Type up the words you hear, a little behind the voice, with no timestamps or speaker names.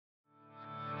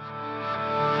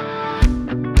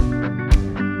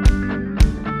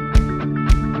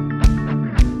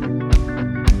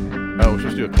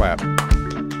clap.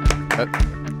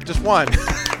 Just one.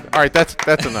 All right,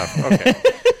 that's enough. Okay.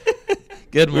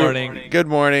 Good morning. Good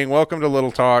morning. Welcome to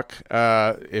Little Talk.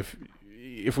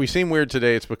 If we seem weird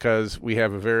today, it's because we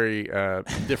have a very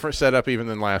different setup even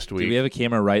than last week. Do we have a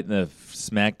camera right in the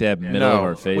smack dab middle of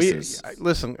our faces?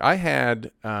 Listen, I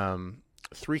had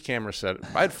 3 cameras set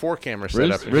up. I had 4 cameras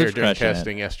set up in here during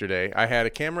testing yesterday. I had a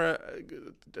camera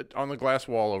on the glass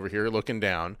wall over here looking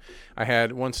down. I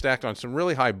had one stacked on some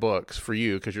really high books for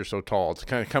you because you're so tall to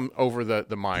kind of come over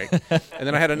the mic. And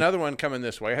then I had another one coming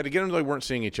this way. I had to get them so they weren't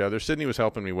seeing each other. Sydney was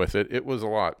helping me with it. It was a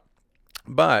lot.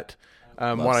 But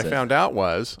what I found out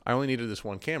was I only needed this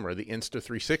one camera, the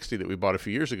Insta360 that we bought a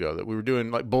few years ago that we were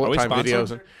doing like bullet time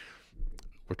videos.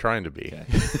 We're trying to be. Okay.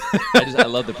 I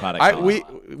love the product.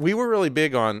 We were really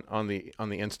big on the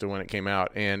Insta when it came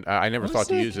out, and I never thought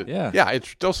to use it. Yeah, it's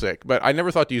still sick, but I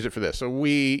never thought to use it for this. So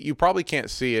you probably can't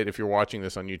see it if you're watching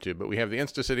this on YouTube, but we have the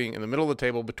Insta sitting in the middle of the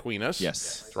table between us.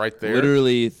 Yes, it's right there,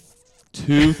 literally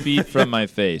 2 feet from my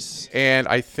face. And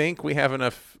I think we have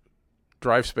enough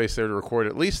drive space there to record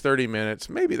at least 30 minutes.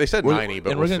 Maybe they said 90,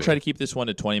 but we're going to try to keep this one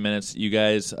to 20 minutes. You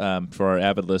guys, for our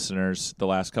avid listeners, the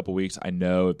last couple weeks, I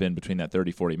know have been between that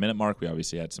 30, 40-minute mark. We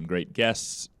obviously had some great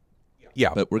guests.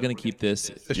 Yeah. But we're going to keep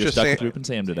this. You're stuck with Roop and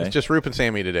Sam today. It's just Roop and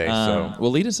Sammy today. So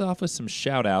we'll lead us off with some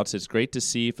shout-outs. It's great to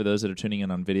see, for those that are tuning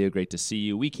in on video, great to see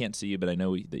you. We can't see you, but I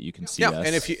know that you can see us. Yeah,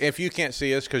 and if you can't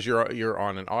see us because you're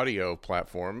on an audio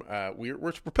platform,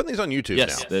 we're putting these on YouTube now.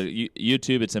 Yes,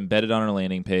 YouTube, it's embedded on our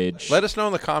landing page. Let us know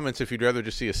in the comments if you'd rather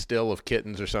just see a still of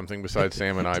kittens or something besides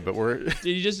Sam and I, but we're... Did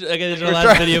you just... Okay, there's our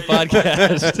last video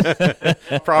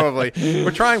podcast. Probably.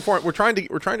 We're trying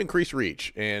to increase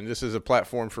reach, and this is a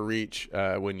platform for reach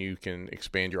when you can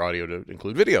expand your audio to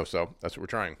include video. So that's what we're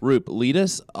trying. Roop, lead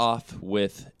us off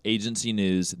with agency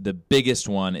news. The biggest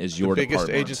one is your department. The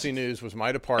biggest agency news was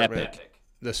my department. Epic.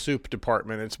 The Soup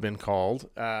department, it's been called.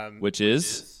 Which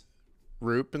is?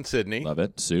 Roop and Sydney. Love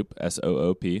it. Soup,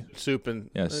 S-O-O-P. Soup and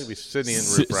yes. Sydney and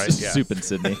Roop, right? Yeah. Soup and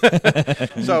Sydney.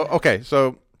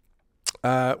 So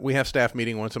we have staff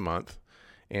meeting once a month.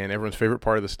 And everyone's favorite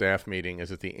part of the staff meeting is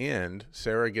at the end,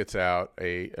 Sarah gets out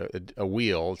a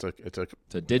wheel. It's a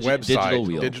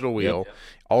website, digital wheel. Yep.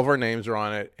 All of our names are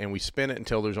on it, and we spin it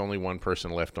until there's only one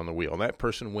person left on the wheel. And that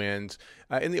person wins.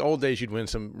 In the old days, you'd win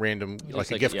some random,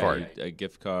 like a gift card. A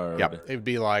gift card. Yeah, it would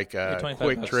be like a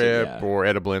Quick Trip or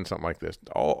Ediblin, something like this.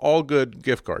 All good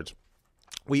gift cards.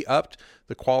 We upped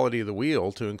the quality of the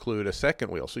wheel to include a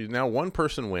second wheel. So now one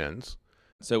person wins.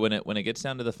 So when it gets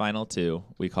down to the final 2,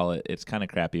 we call it, it's kind of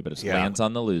crappy, but it's lands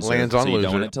on the loser. Lands on so loser. You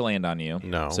don't want it to land on you.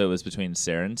 No. So it was between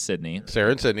Sarah and Sydney. And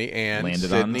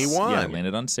Sydney won. Yeah,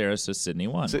 landed on Sarah, so Sydney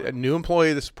won. So a new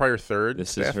employee, this is probably her third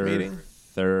staff meeting.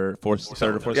 Third or fourth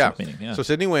staff meeting. Yeah. So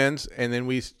Sydney wins, and then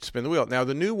we spin the wheel. Now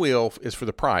the new wheel is for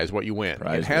the prize, what you win.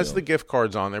 It has the gift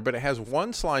cards on there, but it has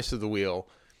one slice of the wheel.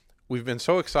 We've been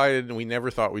so excited, and we never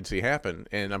thought we'd see happen.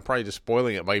 And I'm probably just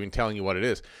spoiling it by even telling you what it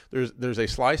is. There's a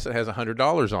slice that has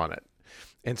 $100 on it.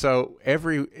 And so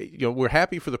we're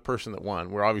happy for the person that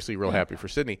won. We're obviously real happy for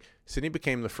Sydney. Sydney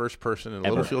became the first person in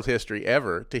Littlefield history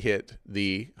ever to hit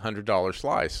the $100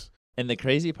 slice. And the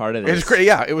crazy part of this, it's great.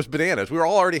 Yeah, it was bananas. We were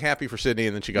all already happy for Sydney,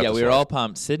 and then she got. Yeah, we were all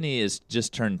pumped. Sydney is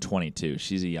just turned 22.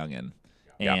 She's a youngin',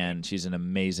 and she's an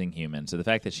amazing human. So the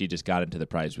fact that she just got into the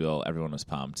prize wheel, everyone was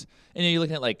pumped. And you're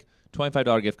looking at like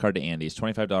 $25 gift card to Andy's,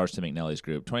 $25 to McNally's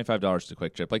Group, $25 to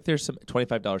Quick Trip. Like there's some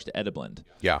 $25 to Ediblin.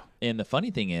 Yeah. And the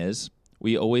funny thing is,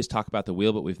 we always talk about the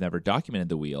wheel, but we've never documented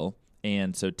the wheel.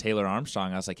 And so Taylor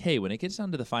Armstrong, I was like, hey, when it gets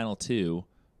down to the final 2,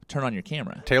 turn on your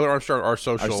camera. Taylor Armstrong, our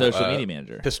social media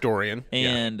manager. Historian.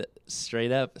 And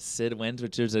straight up, Sid wins,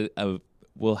 which is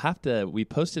we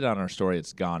posted on our story.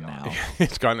 It's gone now.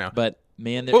 It's gone now. But,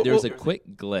 man, there was a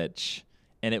quick glitch.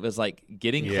 And it was like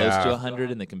getting close to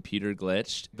 100 and the computer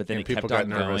glitched, but then it kept on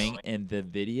going. And the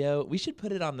video, we should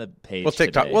put it on the page. We'll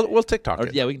TikTok. We'll TikTok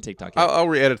it. Yeah, we can TikTok it. I'll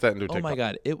re-edit that into a TikTok. Oh my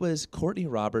God. It was Courtney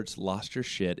Roberts lost her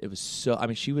shit. It was so,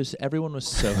 everyone was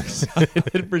so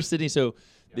excited for Sydney. So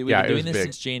we've been doing this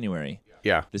since January.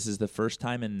 Yeah. This is the first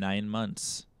time in 9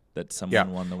 months that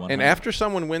someone won the 100. And after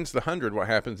someone wins the 100, what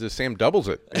happens is Sam doubles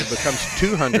it. It becomes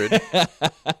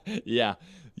 200. Yeah.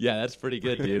 Yeah, that's pretty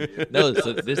good, dude. No,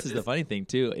 so this is the funny thing,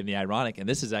 too, and the ironic, and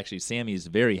this is actually Sammy's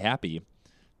very happy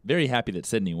that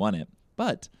Sydney won it,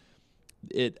 but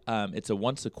it's a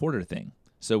once-a-quarter thing.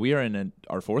 So we are in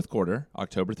our 4th quarter,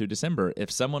 October through December. If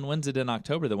someone wins it in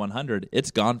October, the 100, it's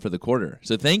gone for the quarter.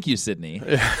 So thank you, Sydney.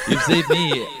 You've saved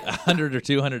me $100 or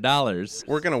 $200.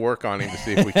 We're going to work on it to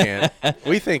see if we can.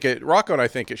 We think Rocco and I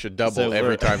think it should double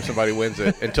every time somebody wins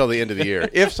it until the end of the year,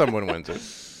 if someone wins it.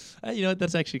 You know what?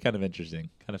 That's actually kind of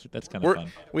interesting. That's kind of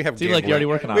fun. We have. Seems like you're already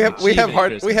working on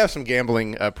it. We have some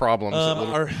gambling problems.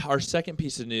 Our second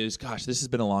piece of news. Gosh, this has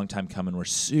been a long time coming. We're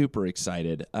super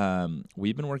excited.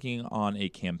 We've been working on a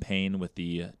campaign with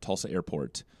the Tulsa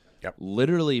Airport. Yep.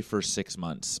 Literally for 6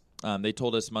 months. They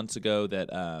told us months ago that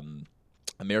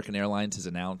American Airlines has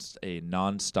announced a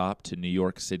nonstop to New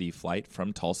York City flight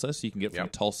from Tulsa, so you can get from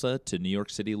Tulsa to New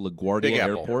York City LaGuardia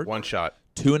Airport. One shot.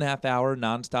 2.5 hour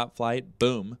nonstop flight.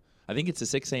 Boom. I think it's a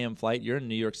 6 a.m. flight. You're in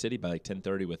New York City by like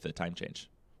 10:30 with the time change.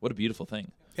 What a beautiful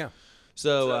thing. Yeah.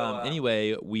 So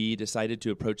anyway, we decided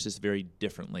to approach this very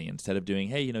differently. Instead of doing,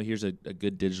 hey, here's a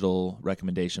good digital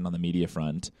recommendation on the media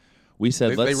front, we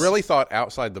said they really thought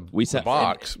outside the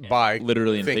box by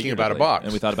literally thinking about a box.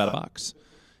 And we thought about a box.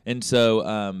 And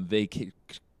so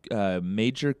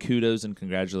major kudos and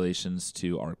congratulations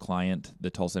to our client, the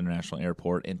Tulsa International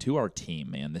Airport, and to our team,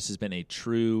 man. This has been a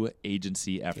true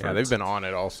agency effort. Yeah, they've been on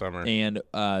it all summer. And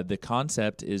the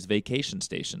concept is vacation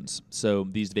stations. So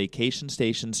these vacation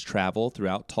stations travel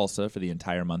throughout Tulsa for the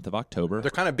entire month of October.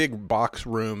 They're kind of big box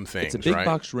room things, It's a big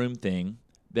box room thing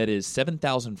that is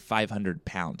 7,500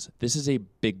 pounds. This is a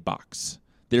big box.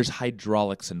 There's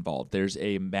hydraulics involved. There's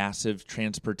a massive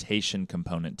transportation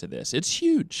component to this. It's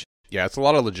huge. Yeah, it's a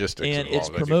lot of logistics and involved.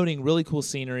 It's promoting really cool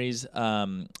scenes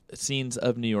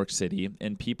of New York City,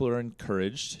 and people are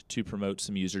encouraged to promote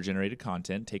some user-generated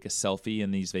content, take a selfie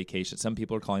in these vacations. Some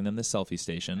people are calling them the selfie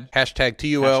station. Hashtag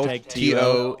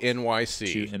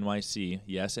TUL_NYC. To NYC,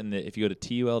 yes. And if you go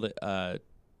to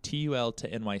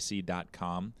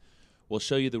TUL_NYC.com, we'll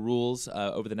show you the rules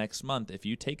over the next month. If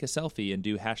you take a selfie and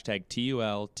do hashtag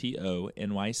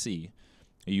TULTONYC,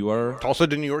 you are Tulsa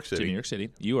to New York City. To New York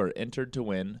City. You are entered to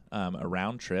win a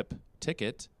round trip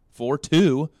ticket for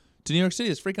two to New York City.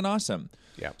 It's freaking awesome.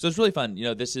 Yeah. So it's really fun.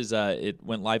 This is it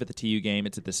went live at the TU game.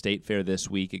 It's at the State Fair this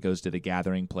week. It goes to the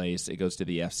Gathering Place. It goes to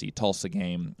the FC Tulsa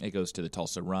game. It goes to the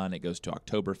Tulsa Run. It goes to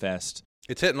Oktoberfest.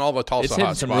 It's hitting all the Tulsa It's hitting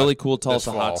hot some spots really cool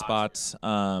Tulsa this fall.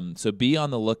 hotspots. So be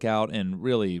on the lookout, and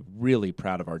really, really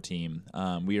proud of our team.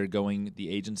 The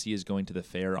agency is going to the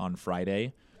fair on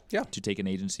Friday. Yeah. To take an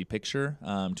agency picture,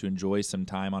 to enjoy some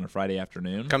time on a Friday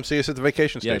afternoon. Come see us at the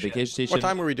vacation station. Yeah, vacation station. What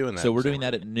time are we doing that? So we're doing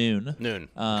that at noon. Noon.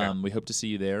 Okay. We hope to see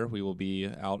you there. We will be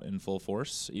out in full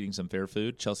force, eating some fair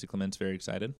food. Chelsea Clement's very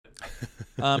excited.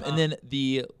 And then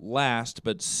the last,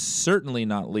 but certainly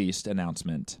not least,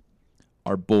 announcement.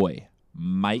 Our boy,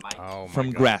 Mike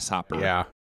from Grasshopper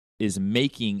is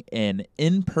making an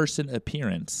in-person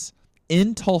appearance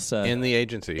in Tulsa. In the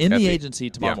agency.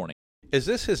 Tomorrow morning. Is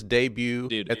this his debut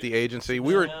at the agency?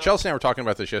 Chelsea and I were talking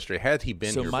about this yesterday. Had he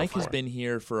been here before? So Mike has been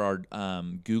here for our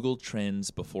Google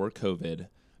Trends before COVID,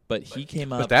 but he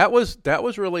came up. But that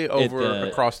was really over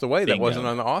across the way. That wasn't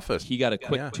on the office. He got a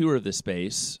quick tour of the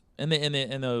space, and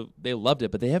they loved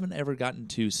it, but they haven't ever gotten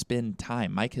to spend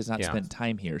time. Mike has not spent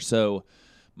time here. So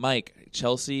Mike,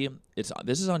 Chelsea,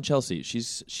 this is on Chelsea.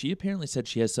 She apparently said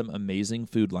she has some amazing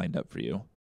food lined up for you.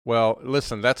 Well,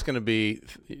 listen, that's going to be,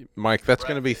 Mike, let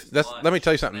me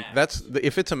tell you something.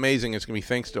 If it's amazing, it's going to be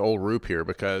thanks to old Roop here,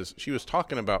 because she was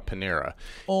talking about Panera.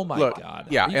 Oh, my God.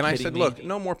 Yeah, and I said, look,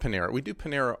 no more Panera. We do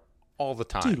Panera all the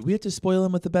time. Dude, we have to spoil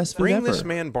him with the best food ever. Bring this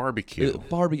man barbecue.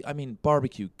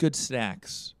 Barbecue, good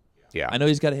snacks. Yeah. I know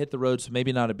he's got to hit the road, so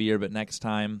maybe not a beer, but next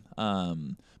time.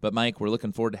 But, Mike, we're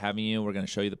looking forward to having you. We're going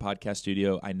to show you the podcast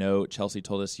studio. I know Chelsea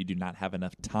told us you do not have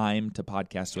enough time to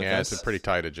podcast with us. Yeah, it's a pretty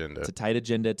tight agenda. It's a tight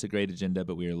agenda. It's a great agenda,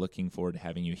 but we are looking forward to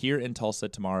having you here in Tulsa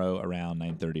tomorrow around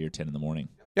 9:30 or 10 in the morning.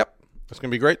 Yep. That's going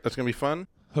to be great. That's going to be fun.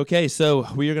 Okay, so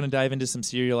we are going to dive into some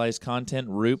serialized content.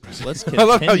 Roop, let's continue. I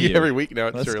love how every week now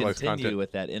it's serialized content. Let's continue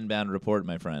with that inbound report,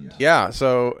 my friend. Yeah,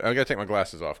 so I got to take my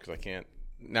glasses off because I can't.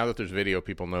 Now that there's video,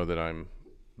 people know that I'm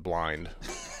blind.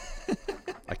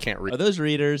 I can't read. Are those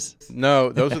readers? No,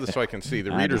 those are so I can see.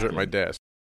 The readers are at my desk.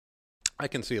 I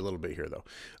can see a little bit here, though.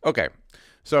 Okay.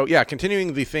 So, yeah,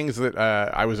 continuing the things that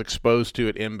I was exposed to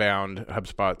at Inbound,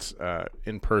 HubSpot's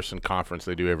in-person conference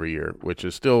they do every year, which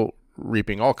is still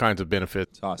reaping all kinds of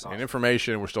benefits and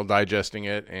information. We're still digesting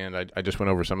it, and I just went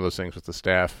over some of those things with the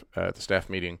staff at the staff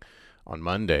meeting on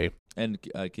Monday. And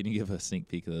can you give a sneak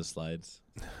peek of those slides?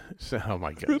 Oh,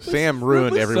 my God. Sam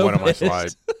ruined every one of my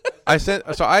slides. I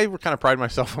kind of pride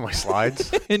myself on my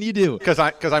slides. And you do. Because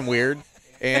I'm weird.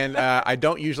 And I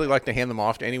don't usually like to hand them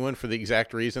off to anyone for the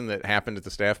exact reason that happened at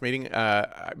the staff meeting.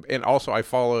 And also I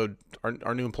followed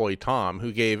our new employee, Tom,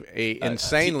 who gave a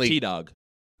insanely... T-Dog.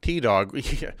 T-Dog.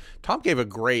 Tom gave a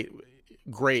great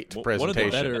great presentation. One of the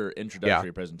better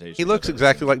introductory presentations. He looks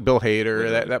exactly like Bill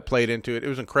Hader. That played into it. It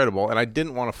was incredible, and I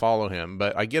didn't want to follow him,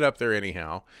 but I get up there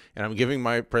anyhow, and I'm giving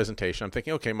my presentation. I'm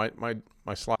thinking, okay, my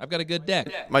slide. I've got a good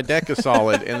deck. My deck is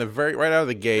solid, and right out of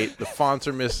the gate, the fonts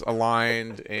are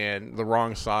misaligned and the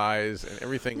wrong size, and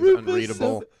everything's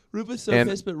unreadable. Roop was so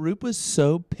pissed, but Roop was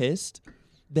so pissed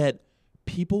that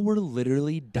people were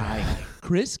literally dying.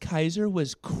 Chris Kaiser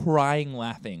was crying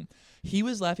laughing. He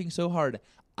was laughing so hard,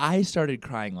 I started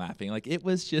crying laughing. Like, it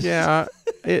was just... Yeah.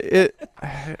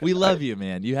 We love you,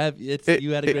 man. You had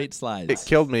a great slides. It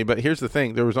killed me, but here's the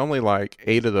thing. There was only like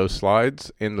 8 of those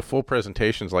slides, and the full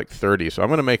presentation's like 30. So I'm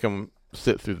going to make them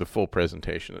sit through the full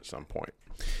presentation at some point.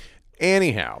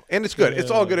 Anyhow, and it's good. It's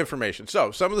all good information.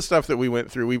 So some of the stuff that we went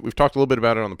through, we've talked a little bit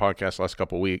about it on the podcast the last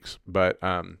couple of weeks, but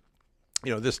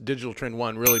this digital trend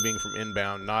 1 really being from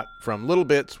inbound, not from little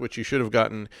bits, which you should have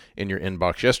gotten in your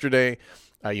inbox yesterday.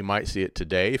 You might see it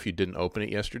today if you didn't open it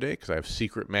yesterday, because I have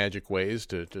secret magic ways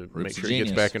to make sure it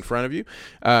gets back in front of you.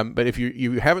 But if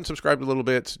you haven't subscribed to Little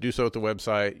Bits, do so at the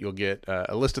website. You'll get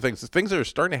a list of things that are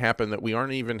starting to happen that we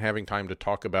aren't even having time to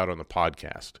talk about on the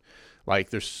podcast.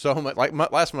 Like, there's so much. Like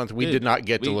last month, we did not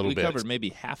get to Little Bits. We covered maybe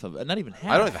half of it. Not even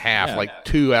half. I don't think half, like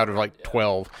 2 out of like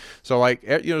 12. So, like,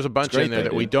 there's a bunch in there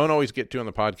that we don't always get to on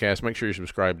the podcast. Make sure you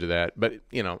subscribe to that. But,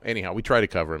 anyhow, we try to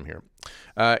cover them here.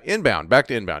 Inbound, back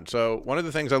to inbound. So, one of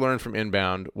the things I learned from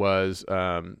inbound was,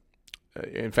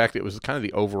 in fact, it was kind of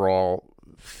the overall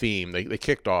theme. They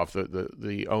kicked off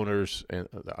the owners, and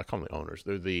I call them the owners.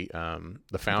 They're the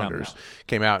founders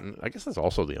came out, and I guess that's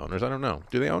also the owners. I don't know.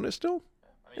 Do they own it still?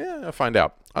 Yeah, I'll find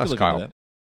out. Ask Kyle.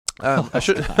 I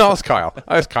should ask Kyle.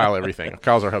 I ask Kyle everything.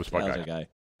 Kyle's our HubSpot guy.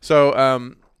 So,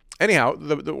 anyhow,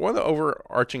 the one of the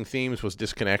overarching themes was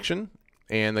disconnection,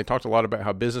 and they talked a lot about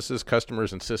how businesses,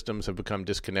 customers, and systems have become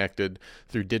disconnected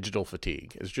through digital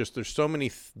fatigue. It's just there's so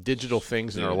many digital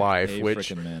things in our life, which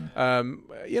some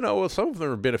of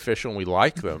them are beneficial and we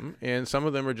like them, and some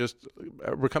of them are just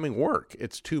becoming work.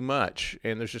 It's too much,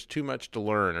 and there's just too much to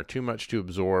learn or too much to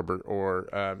absorb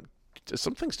or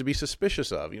some things to be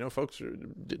suspicious of. Folks,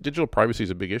 digital privacy is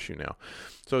a big issue now.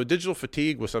 So digital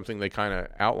fatigue was something they kind of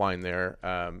outlined there.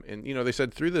 And they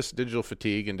said through this digital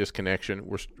fatigue and disconnection,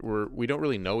 we don't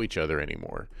really know each other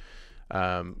anymore.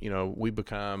 We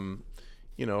become,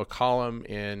 a column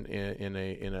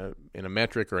in a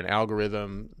metric or an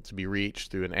algorithm to be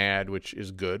reached through an ad, which is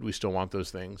good. We still want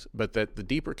those things. But that the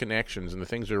deeper connections and the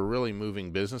things that are really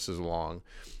moving businesses along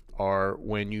are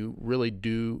when you really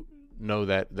do know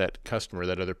that customer,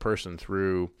 that other person,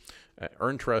 through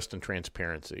earned trust and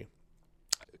transparency.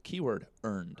 Keyword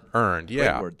earned.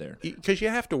 Yeah. Great word there. Because you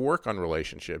have to work on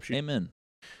relationships. Amen.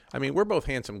 I mean, we're both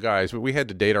handsome guys, but we had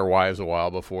to date our wives a while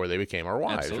before they became our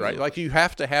wives, Absolutely. Right? Like, you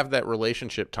have to have that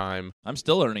relationship time. I'm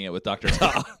still learning it with Dr.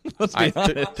 Ta.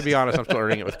 To be honest, I'm still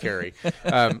learning it with Carrie.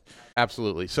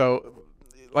 Absolutely. So,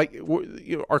 like,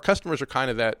 our customers are kind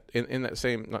of that in that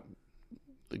same. Not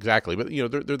exactly, but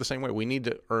they're the same way. We need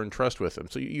to earn trust with them,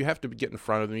 so you have to get in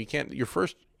front of them. You can't. Your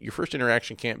first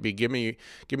interaction can't be give me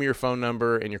your phone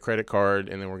number and your credit card,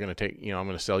 and then we're going to take. I'm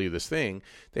going to sell you this thing.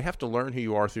 They have to learn who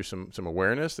you are through some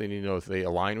awareness. They need to know if they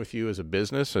align with you as a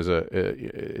business, is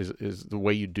the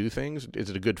way you do things. Is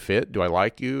it a good fit? Do I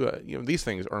like you? These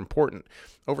things are important.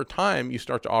 Over time, you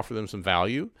start to offer them some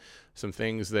value. Some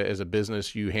things that as a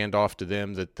business you hand off to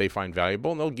them that they find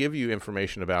valuable, and they'll give you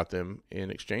information about them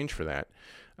in exchange for that.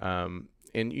 And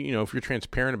if you're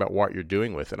transparent about what you're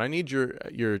doing with it, I need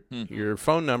your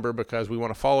phone number because we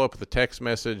want to follow up with a text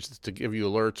message to give you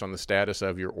alerts on the status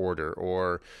of your order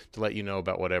or to let you know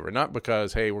about whatever. Not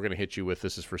because, hey, we're going to hit you with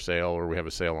this is for sale or we have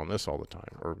a sale on this all the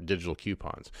time or digital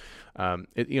coupons.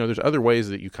 There's other ways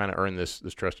that you kind of earn this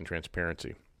trust and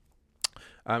transparency.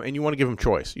 And you want to give them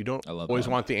choice. You don't always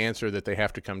want the answer that they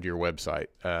have to come to your website.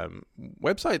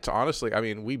 Websites, honestly, I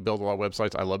mean, we build a lot of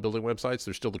websites. I love building websites.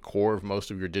 They're still the core of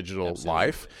most of your digital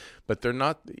life, but they're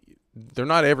not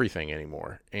everything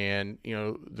anymore. And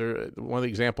one of the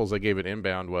examples I gave at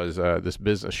Inbound was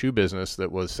this shoe business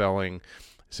that was selling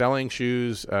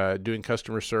shoes, doing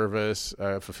customer service,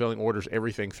 fulfilling orders,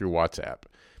 everything through WhatsApp.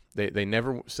 They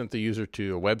never sent the user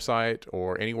to a website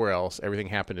or anywhere else. Everything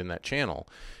happened in that channel.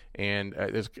 And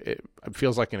it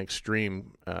feels like an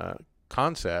extreme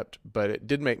concept, but it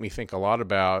did make me think a lot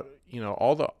about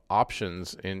all the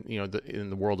options in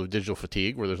the world of digital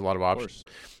fatigue, where there's a lot of options.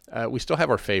 We still have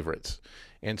our favorites,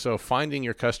 and so finding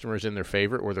your customers in their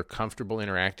favorite, where they're comfortable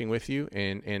interacting with you,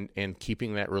 and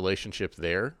keeping that relationship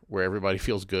there, where everybody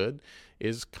feels good,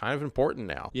 is kind of important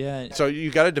now. Yeah. So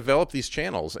you've got to develop these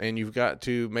channels, and you've got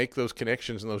to make those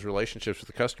connections and those relationships with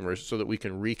the customers so that we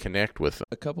can reconnect with them.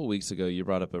 A couple weeks ago, you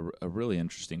brought up a really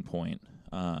interesting point.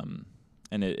 and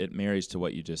it marries to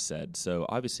what you just said. So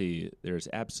obviously,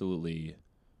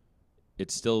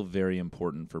 it's still very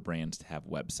important for brands to have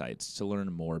websites, to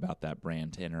learn more about that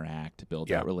brand, to interact, to build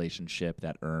that relationship,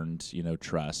 that earned,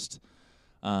 trust.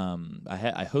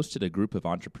 I hosted a group of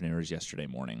entrepreneurs yesterday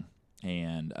morning,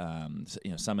 and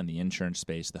some in the insurance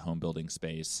space, the home building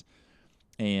space,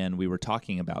 and we were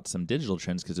talking about some digital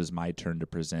trends because it was my turn to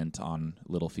present on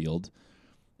Littlefield.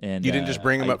 And you didn't just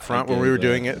bring them up front when we were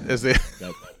doing it, as the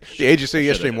agency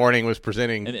yesterday morning was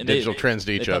presenting digital trends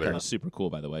to each other. That was super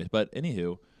cool, by the way. But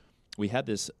anywho, we had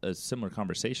a similar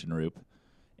conversation, Roop,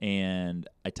 and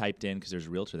I typed in, because there's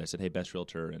a realtor there, I said, hey, best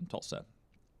realtor in Tulsa.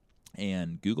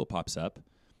 And Google pops up,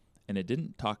 and it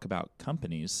didn't talk about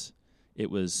companies. It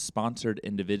was sponsored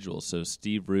individuals. So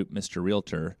Steve Roop, Mr.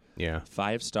 Realtor,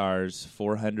 5 stars,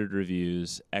 400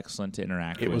 reviews, excellent to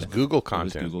interact with. It was Google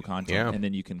content. It was Google content. Yeah. And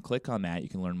then you can click on that. You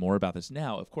can learn more about this.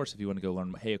 Now, of course, if you want to go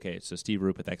learn, hey, okay, so Steve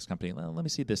Roop with X company, well, let me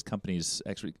see this company's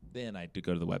X. Then I do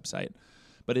go to the website.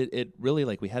 But it really,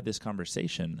 we had this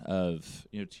conversation of,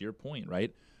 to your point,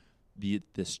 right?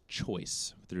 This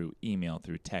choice through email,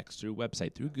 through text, through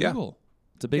website, through Google.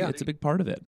 Yeah. It's a big part of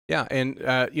it. Yeah, and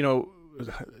I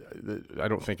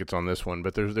don't think it's on this one,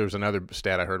 but there's another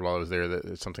stat I heard while I was there that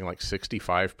it's something like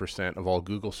 65% of all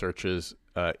Google searches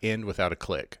end without a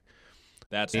click.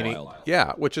 That's wild.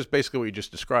 Yeah, which is basically what you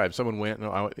just described. Someone went,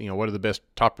 what are the best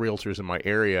top realtors in my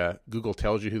area? Google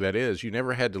tells you who that is. You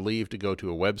never had to leave to go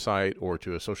to a website or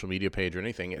to a social media page or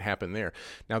anything. It happened there.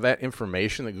 Now, that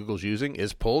information that Google's using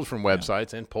is pulled from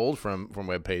websites and pulled from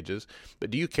web pages.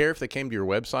 But do you care if they came to your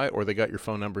website or they got your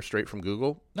phone number straight from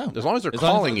Google? No. As long as they're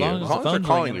calling you. As long as they're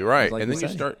calling you, right. And then you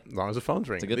start, as long as the phone's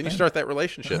ringing. Then you start that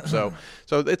relationship. So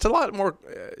it's a lot more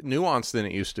nuanced than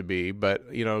it used to be. But,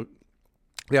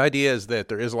 the idea is that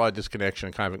there is a lot of disconnection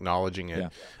and kind of acknowledging it. Yeah.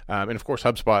 And of course,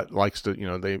 HubSpot likes to,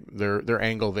 their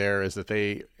angle there is that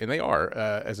they are,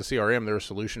 as a CRM, they're a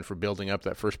solution for building up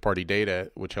that first party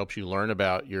data, which helps you learn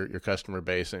about your customer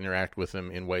base and interact with them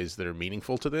in ways that are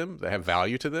meaningful to them, that have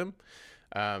value to them.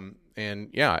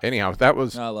 Anyhow, that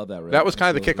was, I love that. Really. That was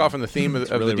kind of the kickoff and the theme of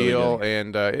the deal. Really,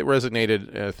 and it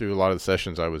resonated through a lot of the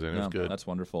sessions I was in. It was good. That's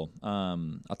wonderful.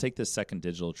 I'll take this second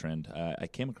digital trend. I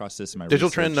came across this in my digital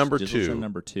research. Trend number 2. Digital trend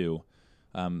number 2.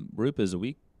 Roop, is a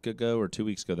week ago or 2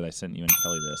 weeks ago that I sent you and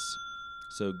Kelly this.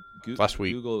 So last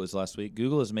week. Google was last week.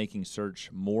 Google is making search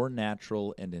more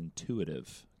natural and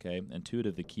intuitive. Okay,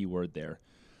 intuitive, the key word there.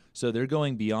 So they're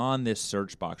going beyond this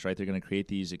search box, right? They're going to create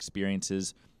these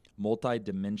experiences,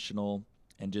 multi-dimensional,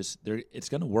 and it's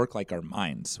going to work like our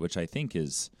minds, which I think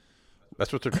is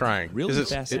that's what they're trying. Really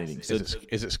fascinating.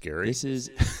 Is it scary? This is,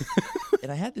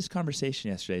 and I had this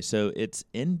conversation yesterday. So it's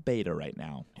in beta right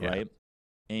now, right?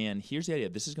 And here's the idea: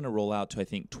 this is going to roll out to, I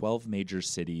think, 12 major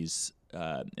cities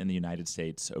in the United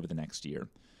States over the next year.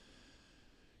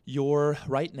 You're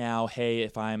right now, hey,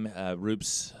 if I'm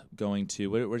Roop's going to,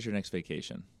 where's your next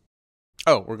vacation?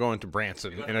 Oh, we're going to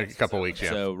Branson in a couple weeks, yeah.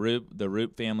 So the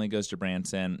Roop family goes to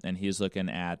Branson, and he's looking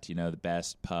at, the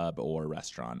best pub or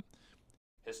restaurant.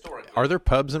 Historically. Are there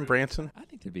pubs in Branson? I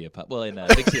think there'd be a pub. Well, in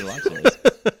Big Cedar Lodge there is.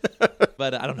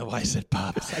 But I don't know why I said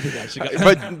pubs. I think I should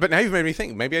go. But now you've made me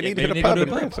think. Maybe I need to hit a pub in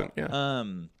Branson. Yeah.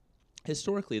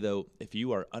 Historically, though, if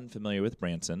you are unfamiliar with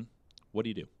Branson, what do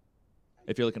you do?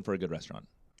 If you're looking for a good restaurant?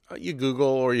 You Google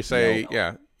or you say,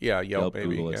 Yelp,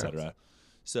 maybe. Google, etc.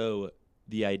 So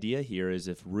the idea here is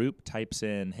if Roop types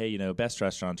in, hey, best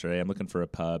restaurants today, I'm looking for a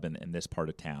pub in this part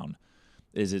of town,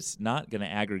 is it's not going to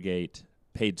aggregate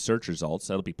paid search results.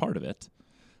 That'll be part of it.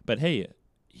 But, hey,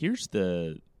 here's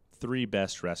the 3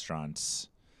 best restaurants,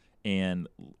 and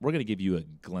we're going to give you a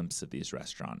glimpse of these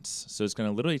restaurants. So it's going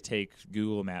to literally take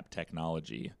Google Map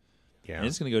technology, and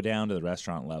it's going to go down to the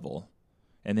restaurant level.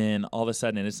 And then all of a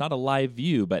sudden, and it's not a live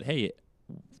view, but, hey,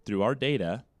 through our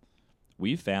data,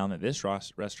 we've found that this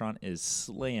restaurant is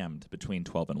slammed between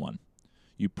 12 and 1.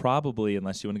 You probably,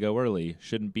 unless you want to go early,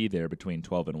 shouldn't be there between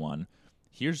 12 and 1.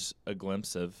 Here's a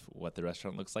glimpse of what the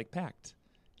restaurant looks like packed.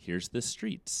 Here's the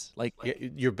streets. Put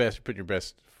your best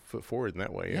foot forward in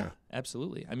that way, yeah.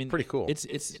 Absolutely. I mean, pretty cool.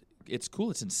 It's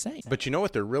cool. It's insane. But you know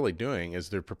what they're really doing is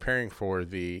they're preparing for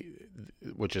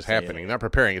which is happening. Not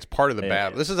preparing. It's part of the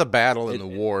battle. This is a battle in the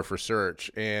war for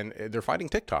search, and they're fighting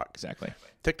TikTok. Exactly.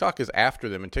 TikTok is after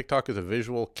them, and TikTok is a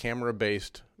visual,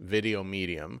 camera-based video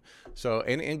medium. So,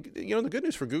 and the good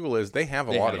news for Google is they have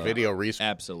a lot of video resources.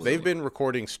 Absolutely. They've been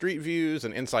recording street views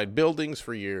and inside buildings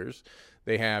for years.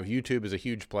 They have YouTube as a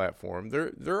huge platform.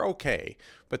 They're okay,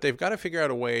 but they've got to figure out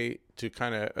a way to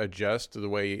kind of adjust to the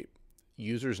way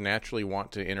users naturally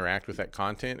want to interact with that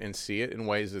content and see it in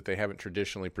ways that they haven't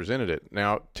traditionally presented it.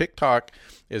 Now, TikTok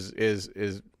is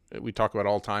we talk about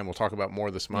all the time. We'll talk about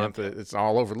more this month. Yep. It's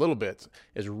all over little bits,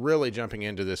 is really jumping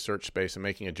into this search space and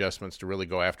making adjustments to really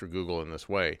go after Google in this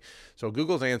way. So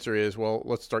Google's answer is, well,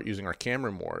 let's start using our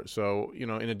camera more. So, in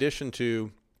addition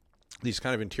to these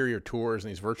kind of interior tours and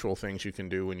these virtual things you can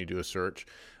do when you do a search,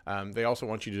 they also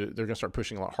want you to, they're going to start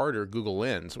pushing a lot harder Google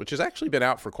Lens, which has actually been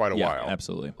out for quite a while.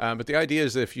 Absolutely. But the idea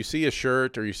is that if you see a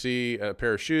shirt or you see a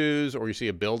pair of shoes or you see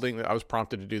a building, I was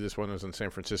prompted to do this when I was in San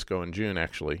Francisco in June,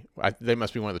 actually. They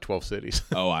must be one of the 12 cities.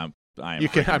 Oh, I'm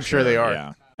sure they are.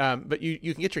 Yeah. But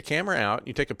you can get your camera out,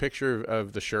 you take a picture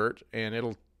of the shirt, and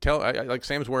it'll tell, like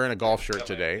Sam's wearing a golf shirt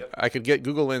today. I could get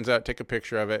Google Lens out, take a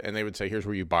picture of it, and they would say, here's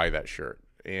where you buy that shirt.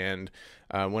 And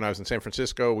when I was in San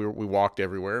Francisco, we walked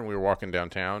everywhere, and we were walking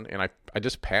downtown, and I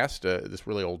just passed this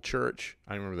really old church.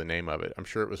 I don't remember the name of it. I'm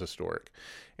sure it was historic.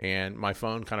 And my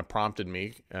phone kind of prompted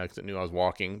me, because it knew I was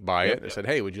walking by it. It said,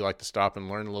 hey, would you like to stop and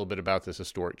learn a little bit about this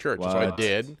historic church? So I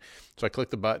did. So I clicked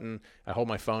the button. I hold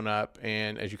my phone up,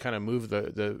 and as you kind of move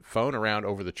the phone around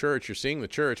over the church, you're seeing the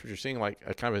church, but you're seeing like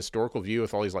a kind of historical view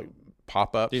with all these like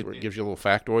pop-ups where it gives you little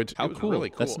factoids. How it was cool. really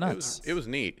cool. That's nuts. It was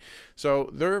neat. So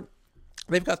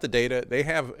they've got the data. They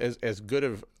have as good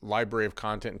of library of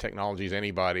content and technology as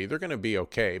anybody. They're going to be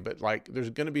okay, but like there's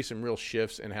going to be some real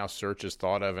shifts in how search is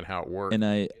thought of and how it works in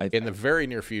the very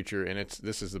near future. And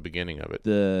this is the beginning of it.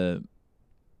 The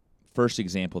first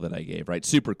example that I gave, right?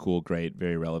 Super cool, great,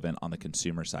 very relevant on the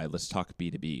consumer side. Let's talk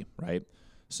B2B, right?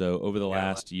 So over the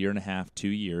last year and a half, 2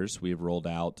 years, we've rolled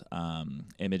out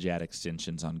image ad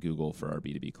extensions on Google for our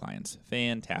B2B clients.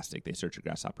 Fantastic. They search a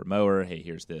grasshopper mower. Hey,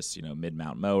 here's this,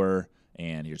 mid-mount mower,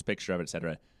 and here's a picture of it, et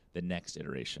cetera. The next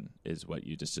iteration is what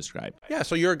you just described. Yeah,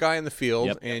 so you're a guy in the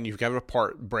field, and you've got a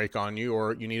part break on you,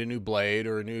 or you need a new blade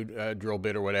or a new drill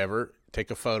bit or whatever.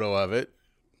 Take a photo of it.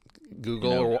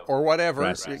 Google or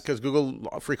whatever, because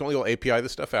Google frequently will API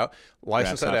this stuff out.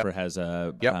 License that out. Grasshopper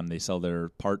has they sell their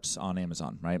parts on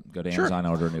Amazon, right? Go to Amazon,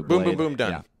 order a new blade. Boom, boom,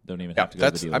 done. Yeah, don't even have to go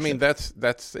to the dealership. I mean,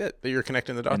 that's it. You're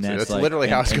connecting the dots. That's literally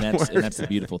how it's going to work. And that's the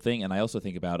beautiful thing. And I also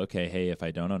think about, okay, hey, if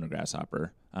I don't own a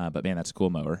Grasshopper, but man, that's a cool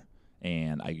mower.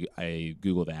 And I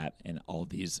Google that, and all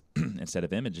these instead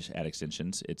of image ad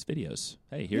extensions, it's videos.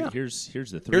 Hey, here's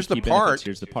the three here's key the part, benefits.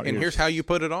 Here's the part, and here's how you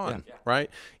put it on, right?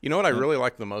 You know what I really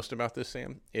like the most about this,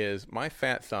 Sam, is my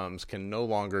fat thumbs can no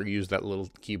longer use that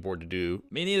little keyboard to do.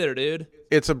 Me neither, dude.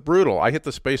 It's a brutal. I hit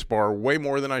the space bar way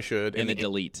more than I should. And the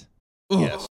delete.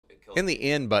 Yes. And the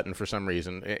N button for some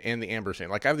reason, and the ampersand.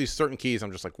 Like I have these certain keys.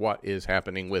 I'm just like, what is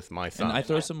happening with my thumb? And I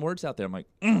throw some words out there. I'm like,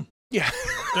 yeah.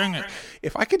 Dang it.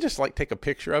 If I could just like take a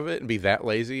picture of it and be that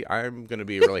lazy, I'm going to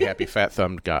be a really happy fat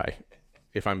thumbed guy,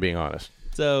 if I'm being honest.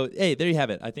 So, hey, there you have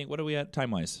it. I think, what are we at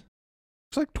time-wise?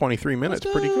 It's like 23 minutes.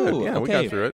 Pretty good. Yeah, we got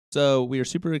through it. So we are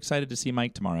super excited to see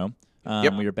Mike tomorrow.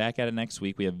 We are back at it next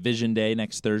week. We have Vision Day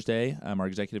next Thursday, our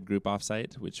executive group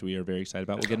offsite, which we are very excited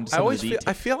about. We'll get into some of the details.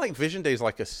 I feel like Vision Day is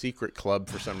like a secret club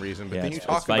for some reason, but then you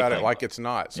talk about it like it's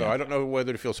not. So I don't know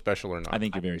whether to feel special or not. I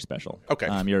think you're very special. Okay.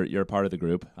 You're a part of the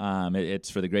group. It's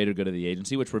for the greater good of the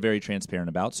agency, which we're very transparent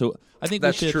about. So I think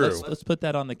that's true. Let's put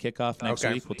that on the kickoff next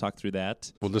week. We'll talk through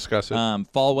that. We'll discuss it.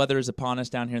 Fall weather is upon us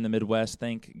down here in the Midwest.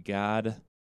 Thank God.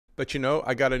 But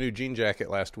I got a new jean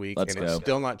jacket last week, it's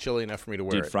still not chilly enough for me to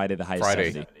wear it. Friday the highest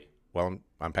 70. Well,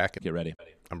 I'm packing. Get ready.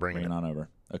 I'm bringing it on over.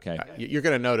 Okay. You're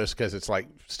going to notice because it's like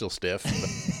still stiff.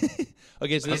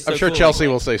 Okay, so I'm sure Chelsea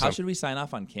will say something. How should we sign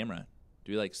off on camera?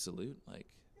 Do we salute?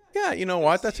 Yeah, you know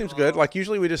what? That seems good. Like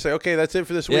usually we just say, okay, that's it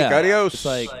for this week. Adios. It's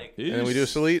like, and then we do a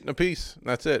salute and a peace.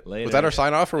 That's it. Later. Was that our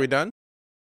sign off? Are we done?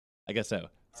 I guess so.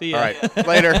 See ya. All right.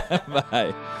 Later.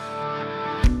 Bye.